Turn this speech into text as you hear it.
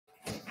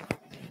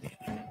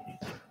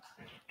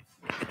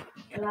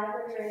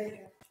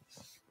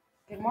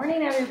Good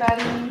morning,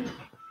 everybody.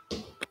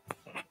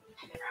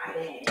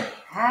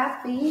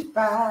 Happy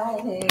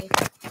Friday.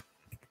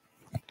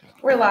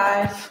 We're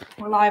live.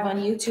 We're live on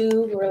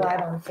YouTube. We're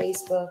live on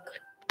Facebook.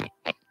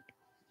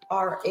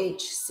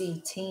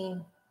 RHC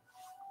team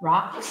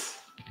rocks.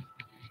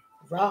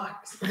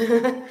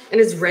 And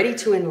is ready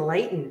to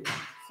enlighten.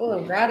 Full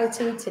of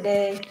gratitude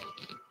today.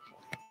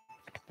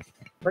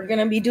 We're going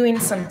to be doing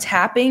some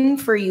tapping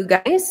for you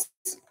guys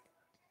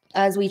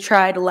as we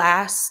tried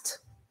last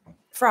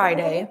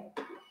Friday.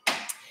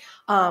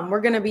 We're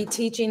going to be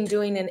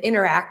doing an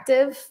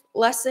interactive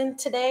lesson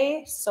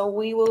today. So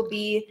we will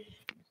be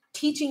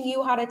teaching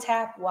you how to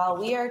tap while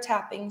we are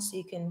tapping so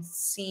you can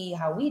see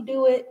how we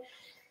do it,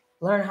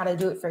 learn how to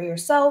do it for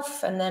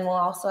yourself. And then we'll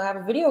also have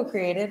a video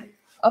created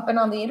up and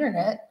on the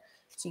internet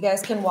so you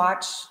guys can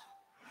watch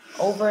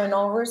over and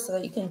over so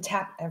that you can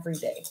tap every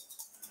day.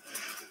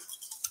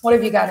 What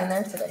have you got in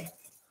there today?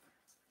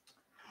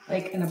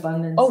 Like an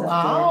abundance. Oh,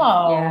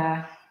 wow. Good.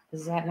 Yeah.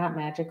 Is that not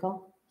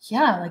magical?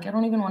 Yeah, like I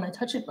don't even want to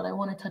touch it, but I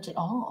want to touch it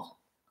all.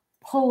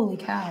 Holy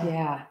cow.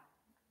 Yeah.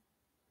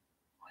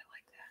 Oh, I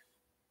like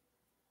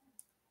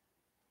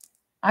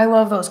that. I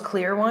love those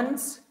clear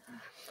ones,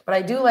 but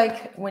I do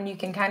like when you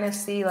can kind of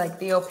see like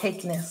the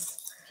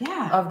opaqueness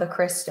of the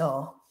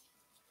crystal.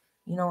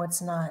 You know,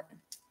 it's not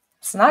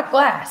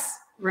glass.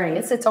 Right.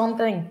 It's its own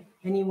thing.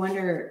 And you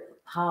wonder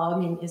how,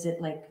 is it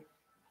like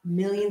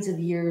millions of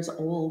years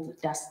old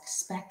dust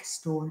speck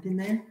stored in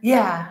there?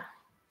 Yeah.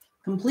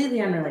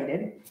 Completely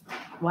unrelated.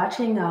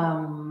 Watching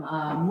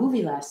a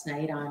movie last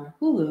night on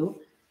Hulu,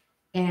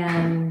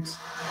 and this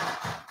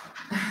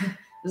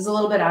is a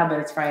little bit odd, but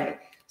it's Friday.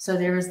 So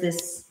there was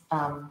this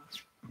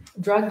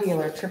drug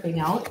dealer tripping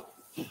out,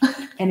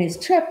 and his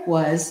trip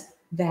was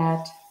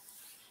that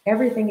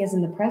everything is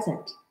in the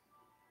present.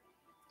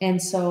 And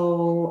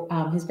so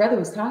his brother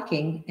was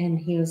talking, and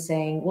he was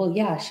saying, well,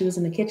 yeah, she was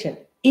in the kitchen.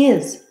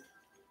 Is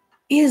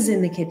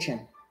in the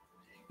kitchen.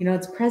 You know,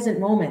 it's present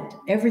moment.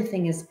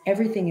 Everything is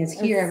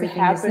here. Everything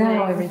happening. Is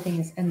now. Everything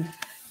is, and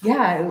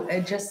yeah,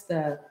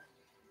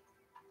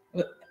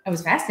 I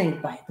was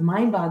fascinated by it. The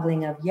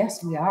mind-boggling of,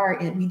 yes, we are,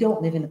 and we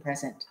don't live in the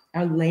present.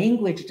 Our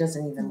language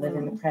doesn't even live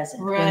in the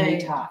present when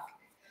we talk.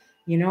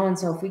 You know, and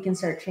so if we can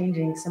start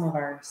changing some of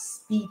our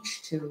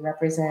speech to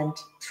represent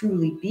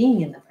truly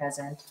being in the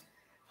present,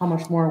 how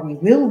much more we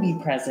will be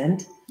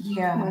present.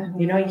 Yeah.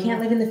 You know, you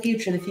can't live in the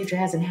future. The future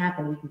hasn't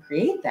happened. We can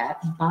create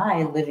that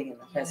by living in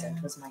the present.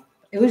 It was a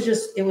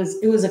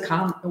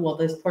well,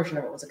 this portion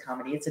of it was a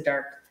comedy. It's a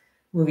dark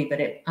movie, but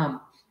it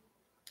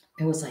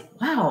was like,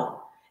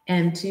 wow.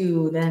 And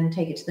to then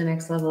take it to the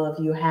next level of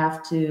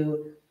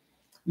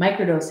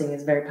microdosing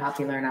is very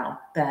popular now.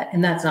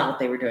 And that's not what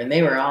they were doing.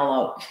 They were all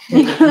out.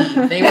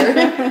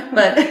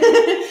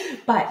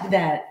 But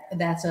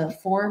that's a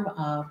form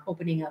of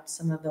opening up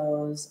some of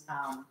those,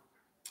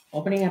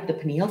 opening up the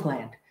pineal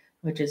gland,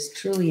 which is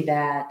truly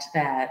that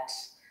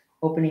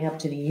opening up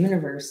to the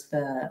universe,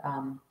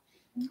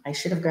 I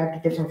should have grabbed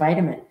a different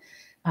vitamin.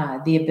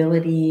 The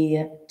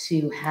ability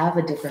to have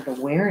a different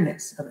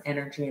awareness of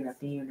energy and of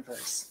the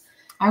universe.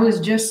 I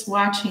was just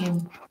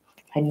watching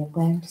pineal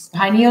gland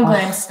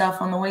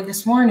stuff on the way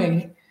this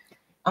morning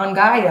on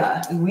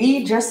Gaia.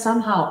 We just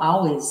somehow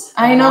always.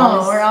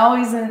 We're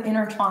always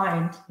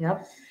intertwined.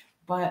 Yep.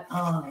 But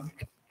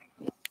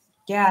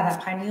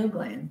that pineal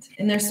gland.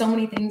 And there's so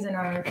many things in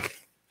our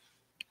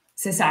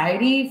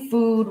society,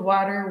 food,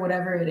 water,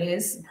 whatever it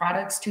is,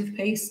 products,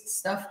 toothpaste,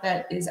 stuff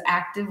that is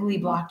actively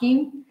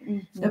blocking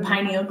the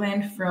pineal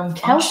gland from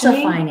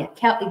calcifying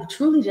it.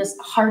 Truly just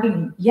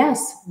hardening.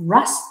 Yes,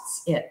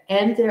 rusts it.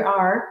 And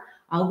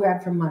I'll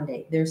grab from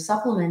Monday. There's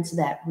supplements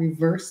that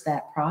reverse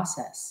that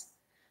process.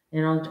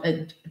 You know,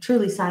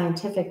 truly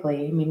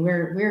scientifically.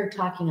 We're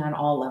talking on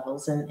all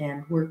levels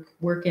and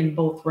work in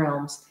both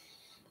realms,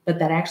 but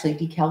that actually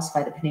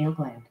decalcify the pineal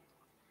gland.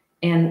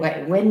 And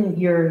when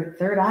your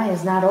third eye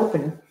is not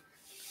open.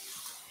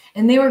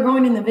 And they were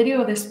going in the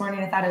video this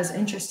morning. I thought it was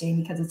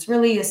interesting because it's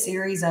really a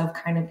series of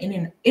kind of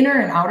inner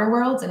and outer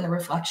worlds and the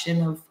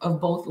reflection of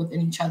both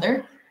within each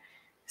other.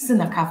 Isn't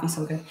that coffee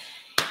so good?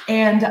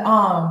 And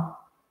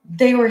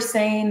they were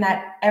saying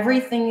that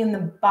everything in the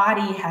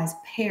body has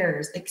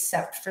pairs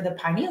except for the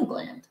pineal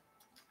gland.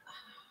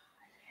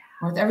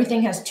 Or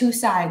everything has two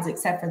sides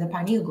except for the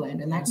pineal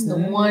gland. And that's the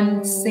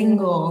one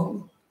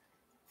single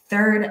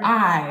third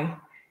eye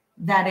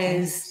that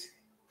is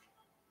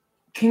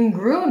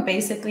congruent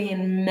basically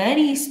in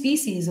many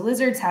species.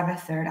 Lizards have a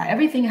third eye.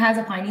 Everything has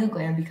a pineal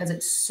gland because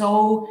it's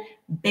so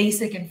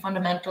basic and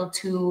fundamental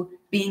to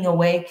being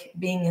awake,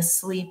 being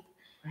asleep,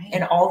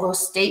 and all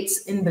those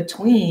states in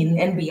between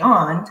and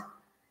beyond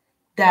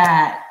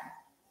that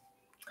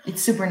it's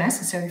super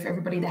necessary for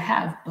everybody to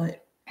have.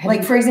 But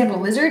for example,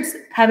 lizards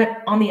have it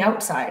on the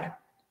outside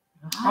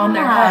on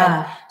their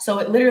head. So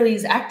it literally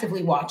is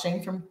actively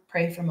watching from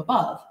prey from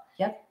above.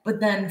 Yep. But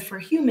then for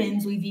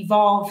humans, we've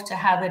evolved to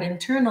have it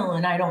internal,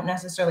 and I don't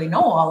necessarily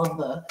know all of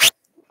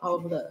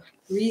the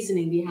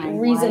reasoning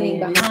behind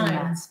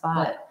that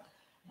spot.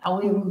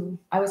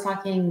 I was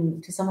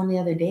talking to someone the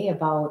other day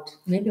about,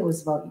 maybe it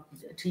was about,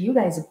 to you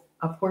guys,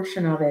 a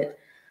portion of it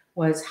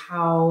was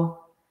how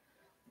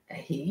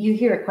you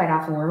hear it quite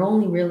often. We're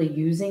only really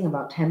using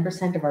about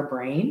 10% of our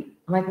brain.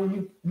 I'm like,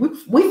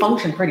 we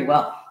function pretty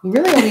well. We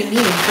really only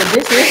need, for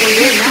this what we're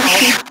doing now,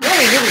 we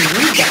only really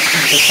need that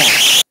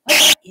 10%.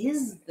 What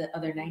is the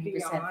other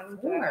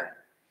 90% for?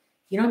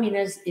 You know what I mean?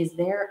 Is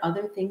there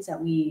other things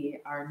that we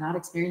are not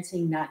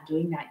experiencing, not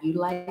doing, not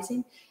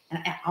utilizing?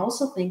 And I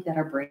also think that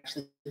our brain is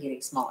actually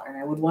getting smaller. And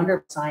I would wonder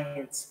if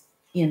science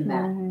in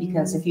that,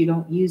 because if you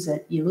don't use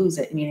it, you lose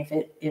it. I mean, if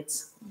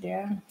it's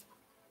Yeah.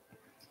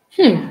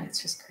 Yeah, it's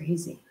just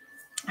crazy.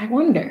 I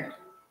wonder.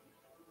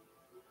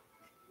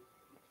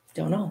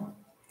 Don't know.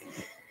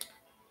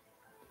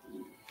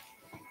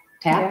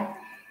 Tap? Yeah.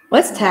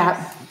 Let's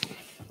tap.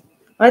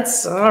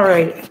 Let's, all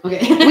right.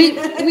 Okay.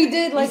 We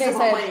did, like I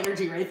said. My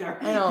energy right there.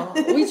 I know.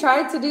 We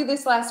tried to do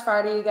this last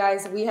Friday, you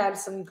guys. We had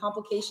some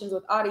complications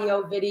with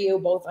audio, video,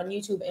 both on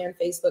YouTube and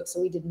Facebook,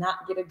 so we did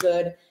not get a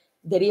good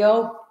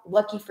video.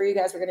 Lucky for you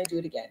guys, we're going to do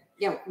it again.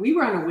 Yeah, we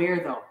were unaware,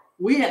 though.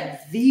 We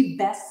had the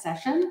best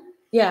session.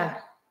 Yeah.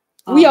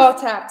 We all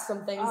tapped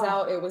some things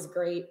out. It was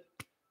great.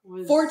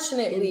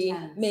 Fortunately,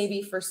 intense.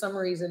 Maybe for some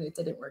reason it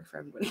didn't work for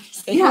everybody.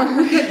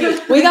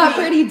 Yeah. We got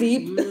pretty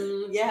deep.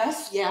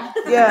 Yes. Yeah.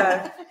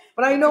 Yeah.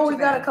 But I know we've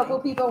got a couple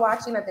people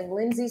watching. I think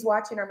Lindsay's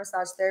watching, our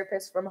massage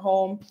therapist from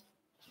home.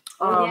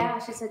 Yeah,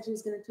 she said she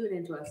was going to tune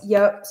into us.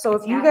 Yep. So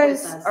if you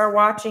guys are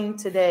watching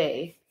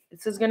today,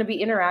 this is going to be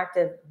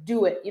interactive.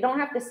 Do it. You don't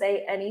have to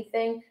say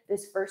anything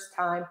this first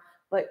time,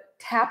 but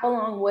tap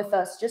along with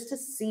us just to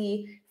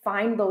see,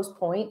 find those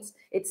points.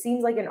 It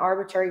seems like an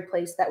arbitrary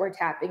place that we're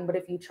tapping, but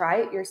if you try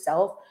it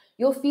yourself,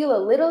 you'll feel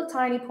a little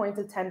tiny point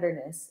of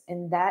tenderness,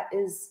 and that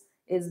is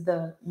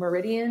the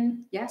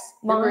meridian. Yes,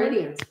 the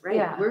meridians, right?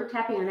 Yeah. We're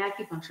tapping on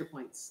acupuncture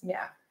points.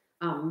 Yeah.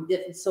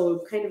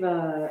 So kind of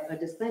a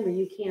disclaimer,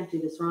 you can't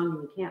do this wrong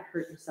and you can't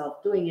hurt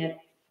yourself doing it,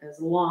 as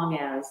long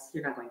as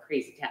you're not going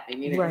crazy tapping. I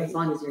mean, right. As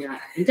long as you're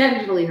not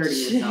intentionally hurting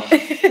yourself.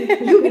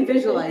 You can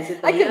visualize it.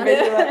 I can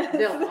visualize it.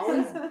 There'll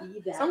always be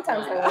that.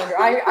 Sometimes I wonder.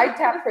 I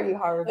tap pretty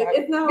hard the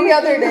the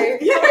other day.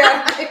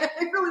 Yeah.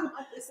 I really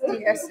want this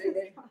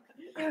yesterday.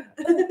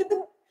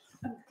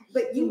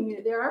 But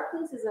there are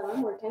places that are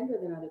more tender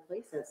than other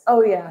places.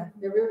 Oh yeah,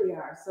 there really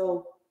are.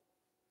 So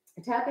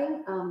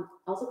tapping,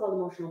 also called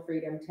emotional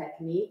freedom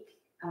technique,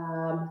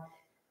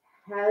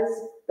 has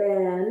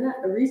been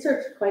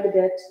researched quite a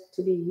bit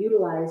to be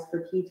utilized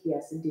for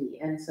PTSD,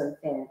 and some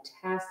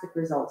fantastic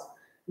results.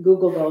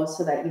 Google those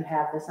so that you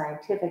have the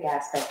scientific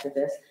aspect of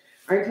this.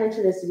 Our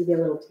intention is to give you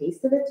a little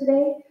taste of it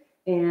today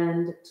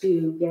and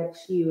to get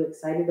you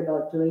excited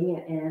about doing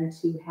it and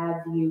to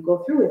have you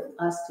go through with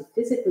us to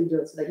physically do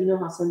it so that you know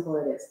how simple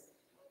it is.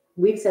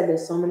 We've said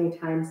this so many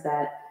times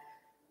that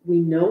we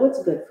know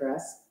what's good for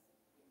us.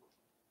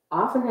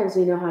 Oftentimes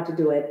we know how to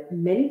do it.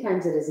 Many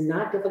times it is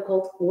not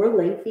difficult or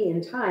lengthy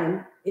in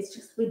time. It's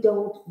just we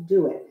don't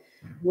do it.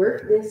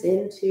 Work this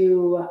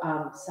into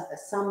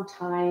some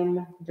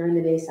time during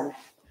the day,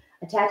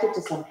 attach it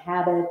to some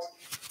habit.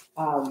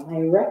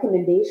 My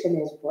recommendation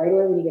is right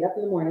away when you get up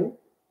in the morning,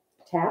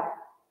 tap.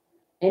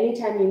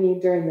 Anytime you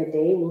need during the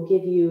day, we'll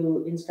give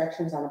you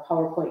instructions on a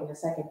PowerPoint in a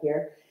second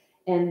here.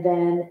 And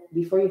then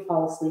before you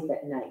fall asleep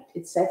at night,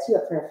 it sets you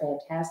up for a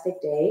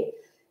fantastic day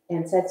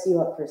and sets you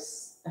up for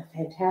a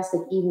fantastic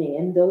evening.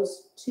 And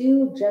those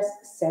two just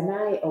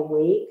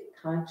semi-awake,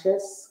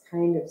 conscious,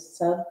 kind of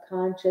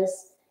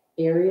subconscious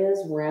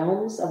areas,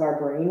 realms of our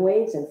brain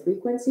waves and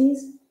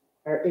frequencies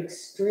are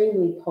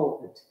extremely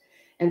potent.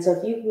 And so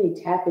if you can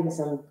be tapping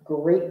some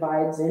great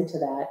vibes into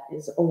that,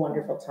 is a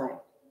wonderful time.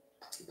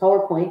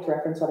 PowerPoint, to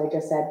reference what I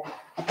just said,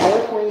 a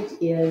PowerPoint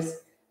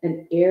is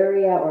an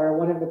area or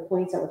one of the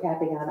points that we're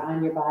tapping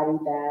on your body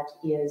that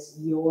is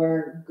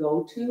your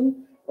go-to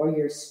or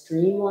your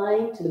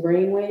streamline to the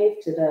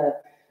brainwave, to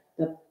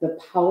the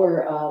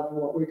power of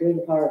what we're doing,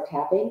 the power of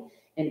tapping.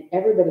 And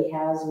everybody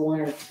has one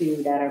or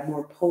two that are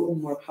more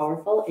potent, more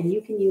powerful, and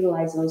you can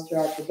utilize those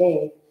throughout the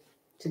day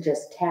to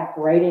just tap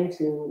right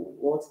into,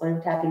 we'll explain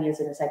what tapping is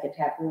in a second,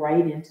 tap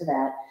right into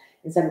that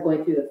instead of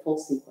going through the full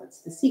sequence.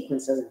 The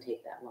sequence doesn't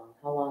take that long.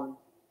 How long?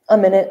 A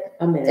minute.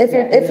 A minute.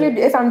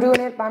 If I'm doing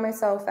it by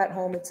myself at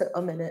home, it's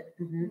a minute.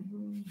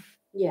 Mm-hmm.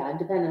 Yeah,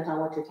 depending on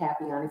what you're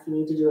tapping on. If you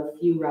need to do a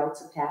few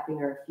routes of tapping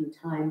or a few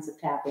times of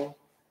tapping,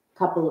 a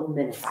couple of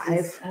minutes.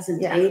 It doesn't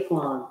take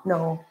long.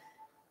 No.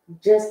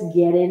 Just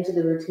get into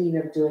the routine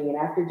of doing it.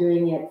 After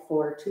doing it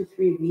for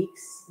 2-3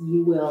 weeks,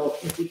 you will,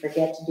 if you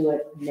forget to do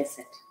it, miss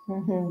it.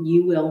 Mm-hmm.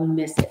 You will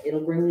miss it.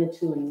 It'll bring you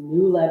to a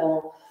new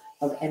level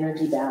of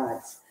energy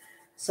balance.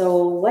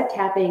 So what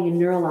tapping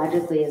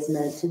neurologically is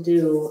meant to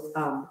do,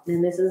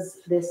 and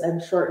this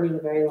I'm shortening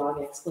a very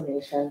long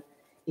explanation.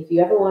 If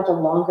you ever want a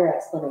longer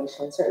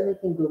explanation, certainly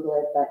can Google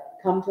it, but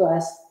come to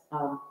us,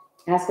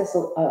 ask us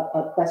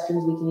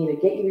questions. We can either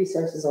get you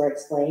resources or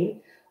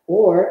explain,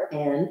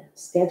 and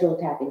schedule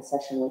a tapping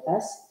session with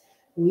us.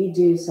 We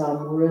do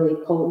some really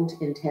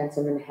potent,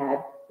 intensive, and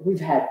we've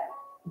had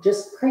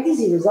just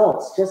crazy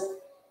results. Just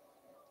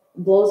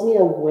blows me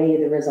away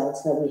the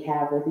results that we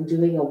have with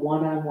doing a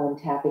one-on-one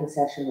tapping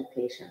session with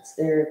patients.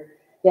 If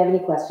you have any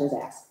questions,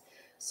 ask.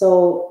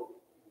 So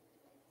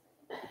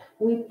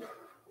we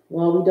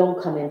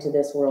don't come into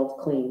this world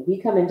clean. We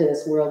come into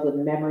this world with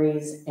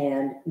memories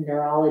and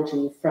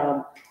neurology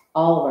from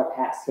all of our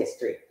past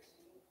history.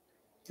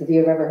 If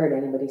you've ever heard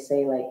anybody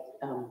say like,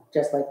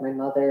 just like my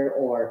mother,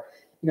 or,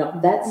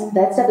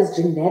 that stuff is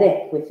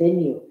genetic within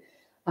you.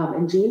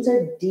 And genes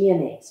are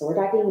DNA. So we're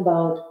talking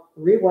about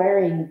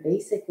rewiring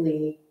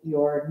basically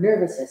your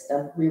nervous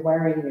system,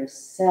 rewiring your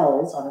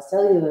cells on a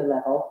cellular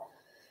level,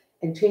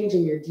 and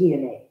changing your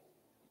DNA.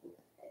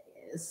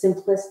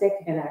 Simplistic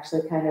and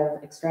actually kind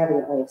of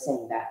extravagant way of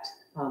saying that.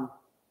 I'm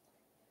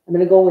going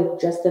to go with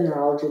just the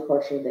neurology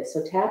portion of this.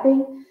 So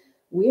tapping,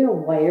 we are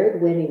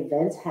wired when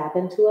events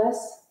happen to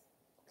us.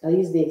 I'll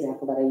use the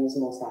example that I use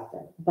most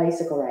often,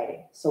 bicycle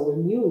riding. So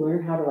when you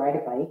learn how to ride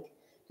a bike,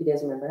 do you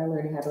guys remember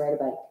learning how to ride a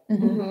bike?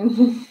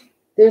 Mm-hmm.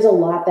 There's a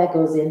lot that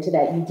goes into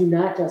that. You do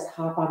not just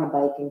hop on a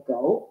bike and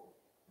go.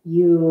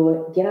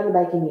 You get on the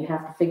bike and you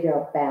have to figure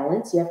out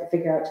balance. You have to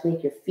figure out to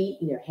make your feet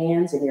and your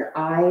hands and your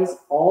eyes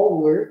all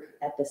work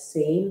at the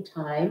same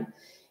time.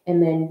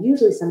 And then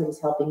usually somebody's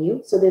helping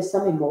you. So there's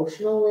some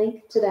emotional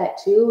link to that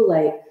too.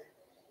 Like,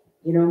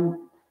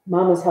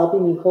 Mom was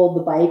helping me hold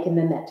the bike, and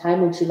then that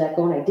time when she let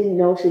go and I didn't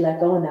know she let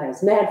go, and then I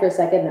was mad for a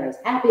second, and then I was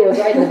happy I was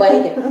riding the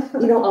bike,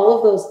 and all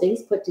of those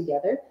things put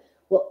together.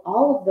 Well,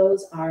 all of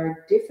those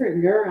are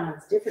different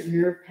neurons, different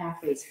nerve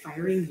pathways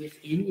firing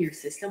within your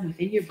system,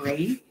 within your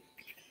brain.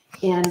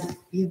 And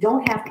you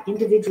don't have to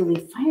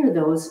individually fire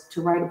those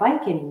to ride a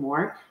bike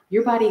anymore.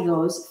 Your body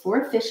goes,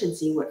 for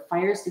efficiency, what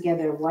fires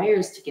together,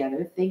 wires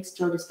together. Thanks,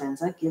 Joe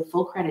Dispenza. Give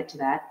full credit to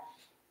that.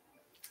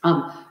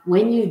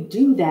 When you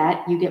do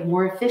that, you get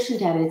more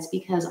efficient at it. It's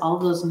because all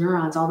those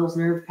neurons, all those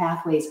nerve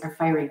pathways are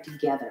firing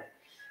together.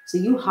 So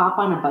you hop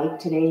on a bike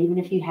today, even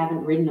if you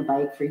haven't ridden a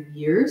bike for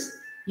years,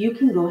 you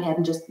can go ahead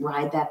and just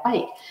ride that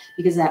bike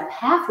because that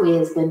pathway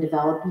has been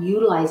developed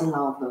utilizing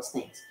all of those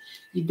things.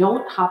 You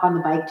don't hop on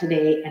the bike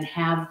today and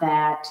have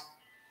that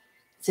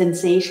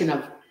sensation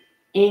of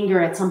anger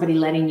at somebody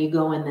letting you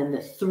go and then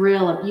the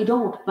thrill of, you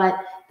don't, but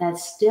that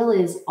still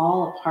is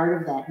all a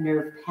part of that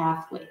nerve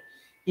pathway.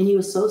 And you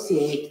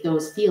associate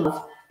those feelings,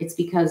 it's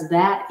because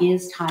that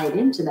is tied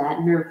into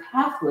that nerve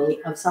pathway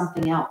of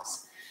something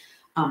else.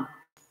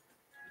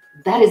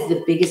 That is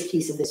the biggest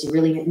piece of this you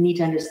really need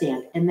to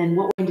understand. And then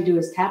what we're going to do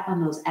is tap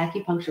on those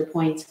acupuncture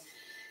points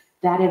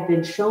that have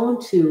been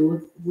shown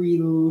to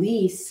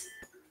release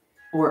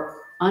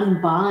or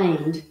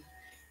unbind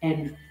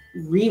and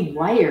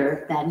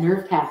rewire that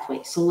nerve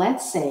pathway. So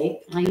let's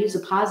say, I use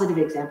a positive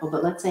example,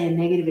 but let's say a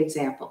negative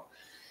example.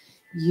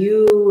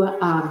 You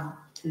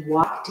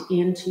walked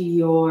into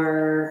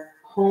your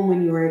home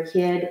when you were a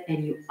kid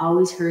and you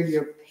always heard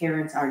your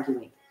parents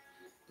arguing,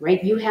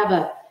 right?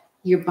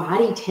 Your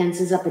body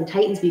tenses up and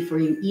tightens before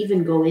you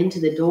even go into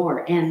the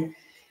door. And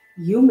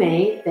you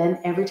may then,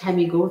 every time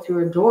you go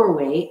through a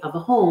doorway of a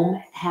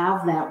home,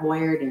 have that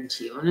wired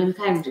into you. And I'm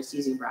kind of just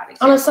using broad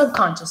examples. On a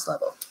subconscious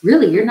level.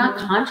 Really, you're not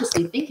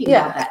consciously thinking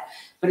about that,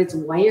 but it's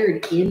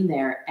wired in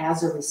there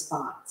as a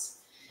response.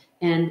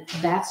 And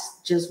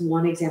that's just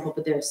one example,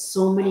 but there's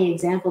so many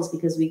examples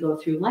because we go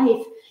through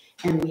life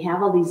and we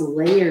have all these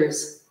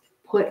layers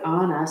put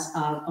on us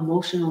of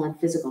emotional and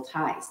physical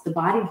ties. The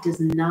body does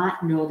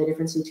not know the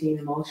difference between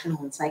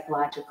emotional and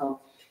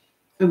psychological,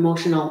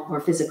 emotional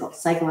or physical,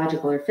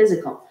 psychological or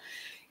physical.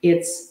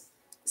 It's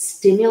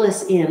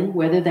stimulus in,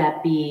 whether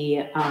that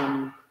be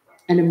an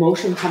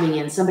emotion coming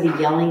in, somebody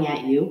yelling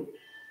at you,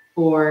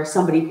 or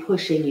somebody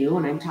pushing you,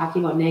 and I'm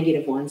talking about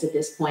negative ones at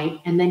this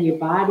point, and then your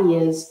body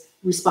is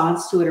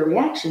response to it or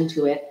reaction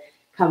to it,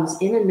 comes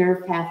in a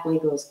nerve pathway,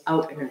 goes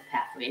out a nerve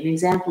pathway. An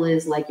example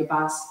is like your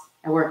boss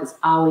at work is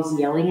always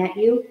yelling at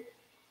you,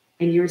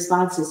 and your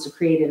response is to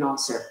create an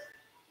ulcer.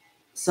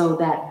 So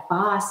that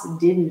boss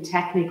didn't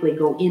technically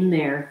go in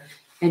there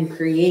and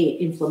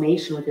create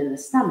inflammation within the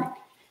stomach.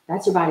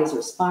 That's your body's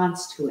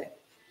response to it.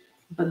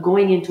 But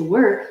going into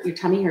work, your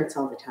tummy hurts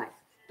all the time.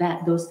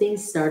 Those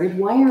things started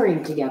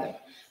wiring together.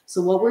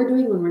 So what we're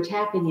doing when we're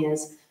tapping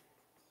is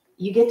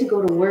you get to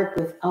go to work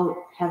without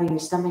having your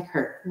stomach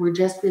hurt. We're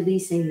just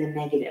releasing the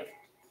negative.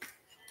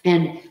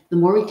 And the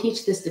more we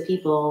teach this to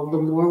people, the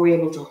more we're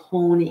able to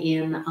hone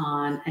in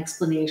on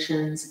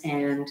explanations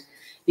and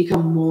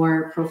become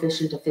more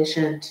proficient,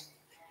 efficient,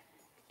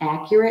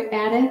 accurate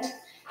at it.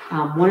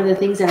 One of the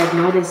things that I've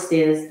noticed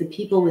is the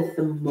people with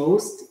the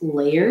most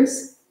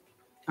layers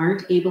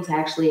aren't able to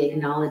actually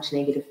acknowledge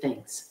negative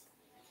things.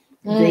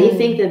 They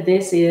think that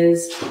this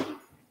is,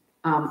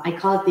 I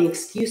call it the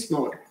excuse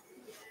mode.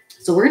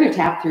 So we're going to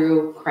tap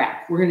through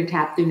crap. We're going to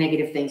tap through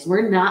negative things.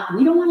 We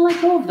don't want to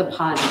let go of the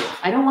positive.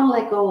 I don't want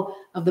to let go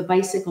of the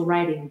bicycle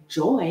riding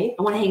joy.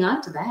 I want to hang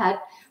on to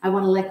that. I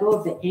want to let go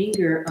of the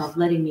anger of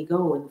letting me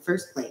go in the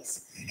first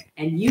place.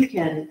 And you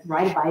can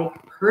ride a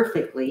bike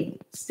perfectly,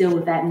 still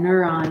with that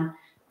neuron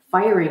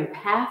firing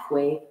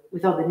pathway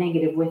without the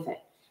negative with it.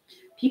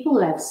 People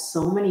who have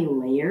so many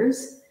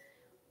layers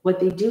what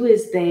they do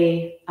is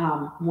they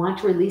want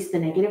to release the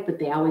negative, but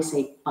they always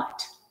say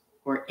but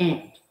or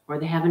and, or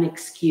they have an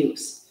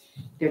excuse.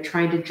 They're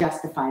trying to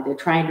justify. They're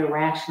trying to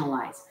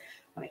rationalize.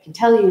 What I can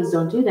tell you is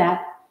don't do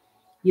that.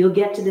 You'll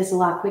get to this a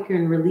lot quicker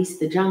and release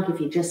the junk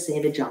if you just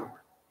say the junk.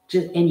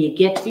 And you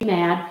get to be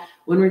mad.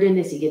 When we're doing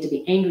this, you get to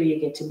be angry. You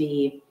get to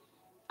be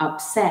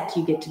upset.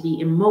 You get to be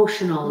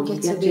emotional. You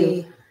get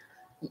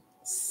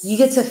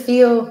to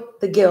feel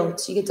the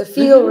guilt. You get to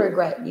feel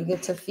regret. You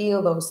get to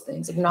feel those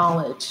things.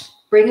 Acknowledge.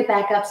 Bring it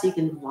back up so you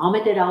can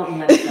vomit it out and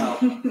let it go.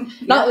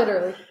 Not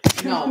literally.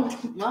 No.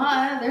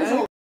 Well, there's a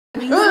lot of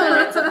things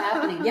that ends up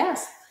happening.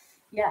 Yes.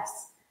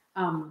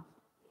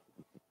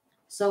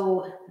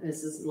 So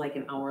this is like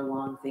an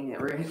hour-long thing that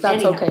we're.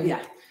 That's okay.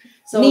 Yeah.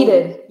 So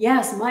needed.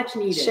 Yes, much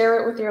needed.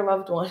 Share it with your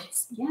loved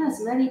ones.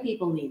 Yes, many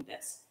people need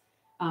this.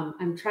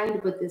 I'm trying to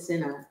put this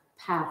in a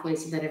pathway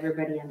so that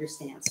everybody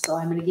understands. So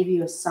I'm going to give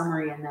you a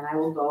summary and then I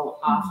will go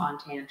off on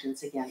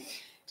tangents again.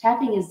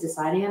 Tapping is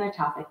deciding on a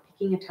topic,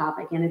 picking a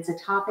topic, and it's a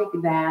topic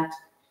that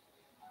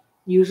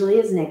usually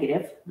is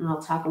negative. And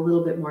I'll talk a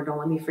little bit more. Don't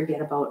let me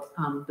forget about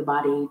the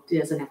body. It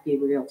doesn't have to be a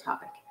real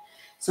topic.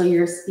 So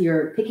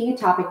you're picking a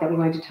topic that we're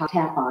going to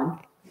tap on.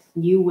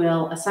 You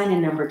will assign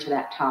a number to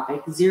that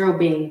topic. 0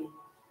 being,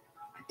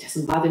 it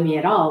doesn't bother me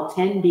at all.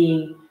 10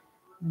 being,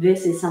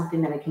 this is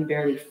something that I can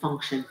barely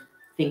function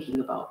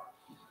thinking about.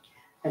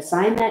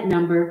 Assign that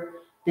number.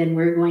 Then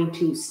we're going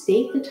to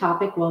state the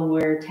topic while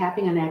we're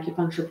tapping on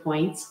acupuncture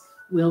points.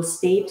 We'll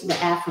state the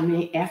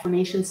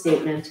affirmation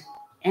statement,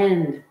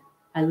 and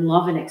I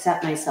love and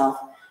accept myself.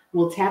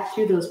 We'll tap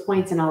through those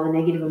points and all the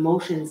negative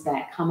emotions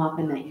that come up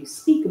and that you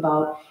speak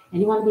about. And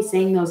you want to be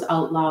saying those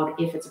out loud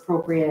if it's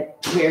appropriate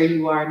where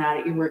you are, not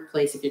at your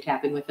workplace if you're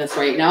tapping with us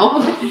right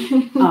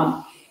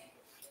now.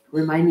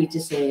 Remind me to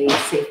say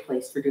safe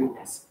place for doing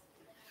this.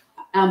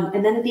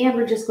 And then at the end,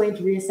 we're just going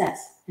to reassess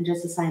and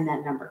just assign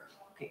that number.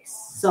 Okay,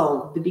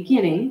 so the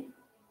beginning.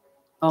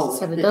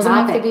 So it doesn't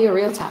have to be a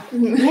real topic.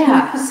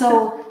 Yeah,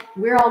 so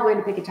we're all going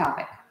to pick a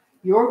topic.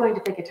 You're going to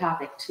pick a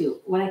topic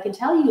too. What I can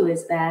tell you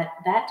is that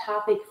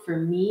topic for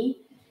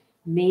me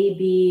may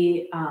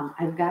be,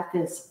 I've got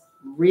this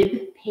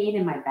rib pain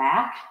in my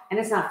back, and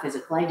it's not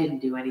physical. I didn't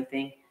do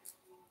anything.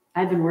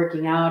 I've been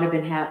working out. I've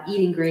been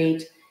eating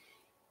great.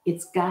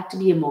 It's got to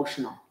be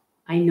emotional.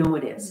 I know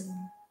it is.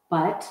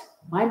 But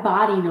my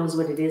body knows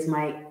what it is.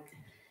 My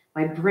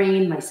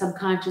brain, my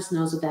subconscious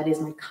knows what that is.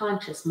 My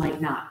conscious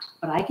might not.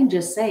 But I can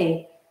just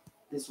say,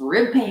 this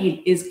rib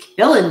pain is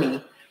killing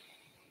me.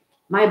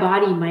 My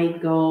body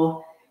might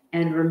go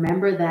and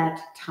remember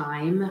that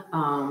time.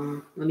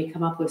 Let me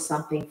come up with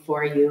something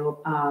for you.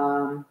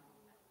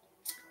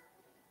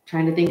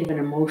 Trying to think of an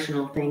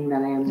emotional thing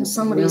that I am.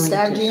 Somebody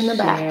stabbed you in the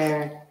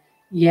back.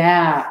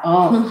 Yeah.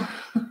 Oh,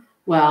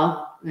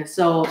 well,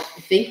 so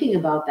thinking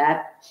about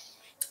that,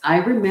 I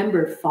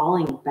remember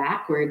falling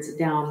backwards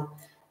down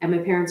at my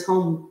parents'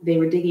 home. They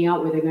were digging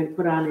out where they're going to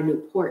put on a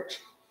new porch.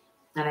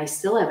 And I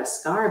still have a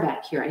scar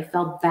back here. I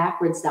fell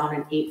backwards down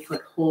an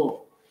 8-foot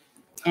hole.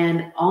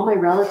 And all my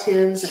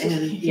relatives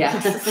and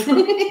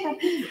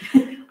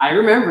I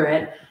remember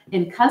it.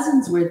 And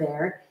cousins were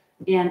there.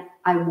 And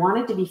I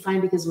wanted to be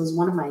fine because it was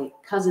one of my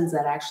cousins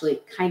that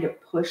actually kind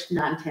of pushed,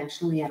 not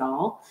intentionally at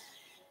all.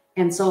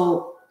 And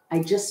so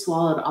I just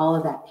swallowed all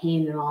of that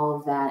pain and all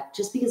of that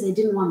just because I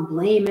didn't want to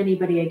blame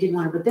anybody. I didn't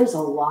want to, but there's a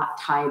lot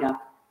tied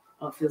up.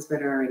 Oh, it feels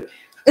better already.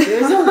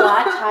 There's a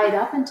lot tied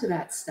up into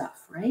that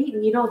stuff, right?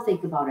 And you don't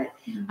think about it.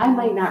 I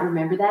might not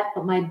remember that,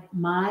 but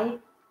my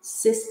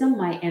system,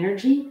 my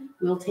energy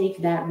will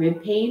take that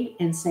rib pain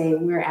and say,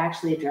 we're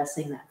actually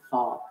addressing that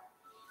fall.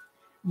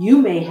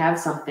 You may have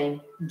something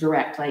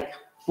direct, like,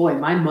 boy,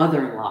 my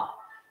mother-in-law,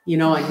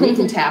 and we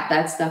can tap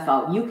that stuff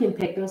out. You can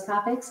pick those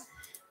topics,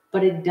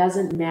 but it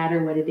doesn't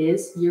matter what it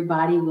is. Your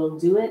body will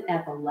do it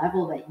at the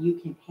level that you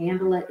can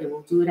handle it. It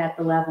will do it at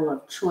the level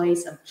of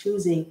choice, of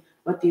choosing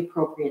what the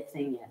appropriate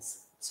thing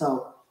is.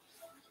 So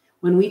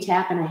when we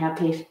tap and I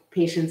have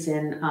patients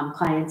in,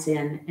 clients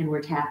in, and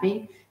we're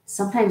tapping,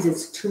 sometimes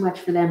it's too much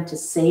for them to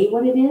say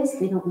what it is.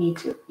 They don't need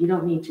to. You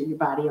don't need to. Your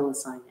body will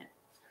assign it.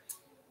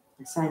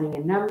 Assigning a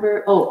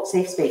number. Oh,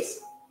 safe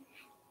space.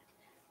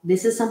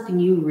 This is something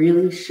you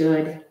really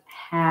should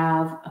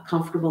have a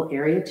comfortable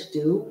area to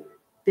do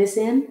this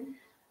in.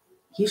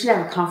 You should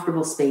have a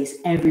comfortable space.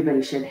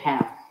 Everybody should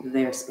have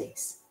their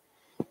space.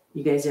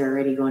 You guys are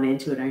already going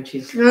into it, aren't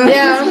you?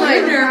 Yeah, I'm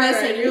like nervous,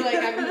 and you're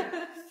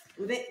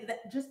like,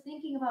 just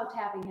thinking about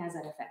tapping has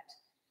that effect.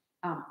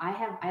 I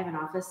have an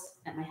office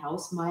at my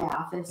house. My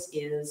office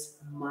is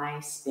my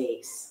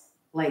space.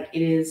 Like,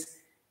 it is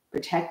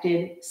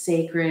protected,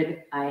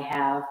 sacred. I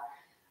have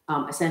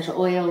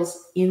essential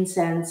oils,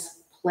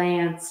 incense,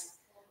 plants,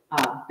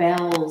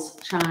 bells,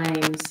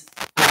 chimes,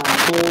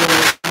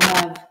 bowls. I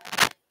have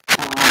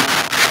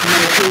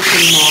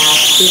meditation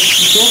mats.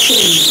 It's just an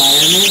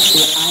environment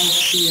where I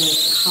feel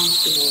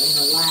comfortable and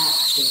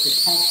relaxed and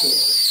protected.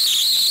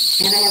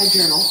 And I have a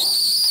journal,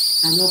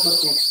 a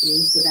notebook next to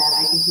me so that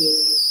I can take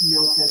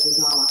notes as we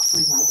go along.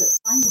 But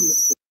find your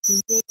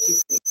space, make your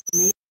space,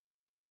 make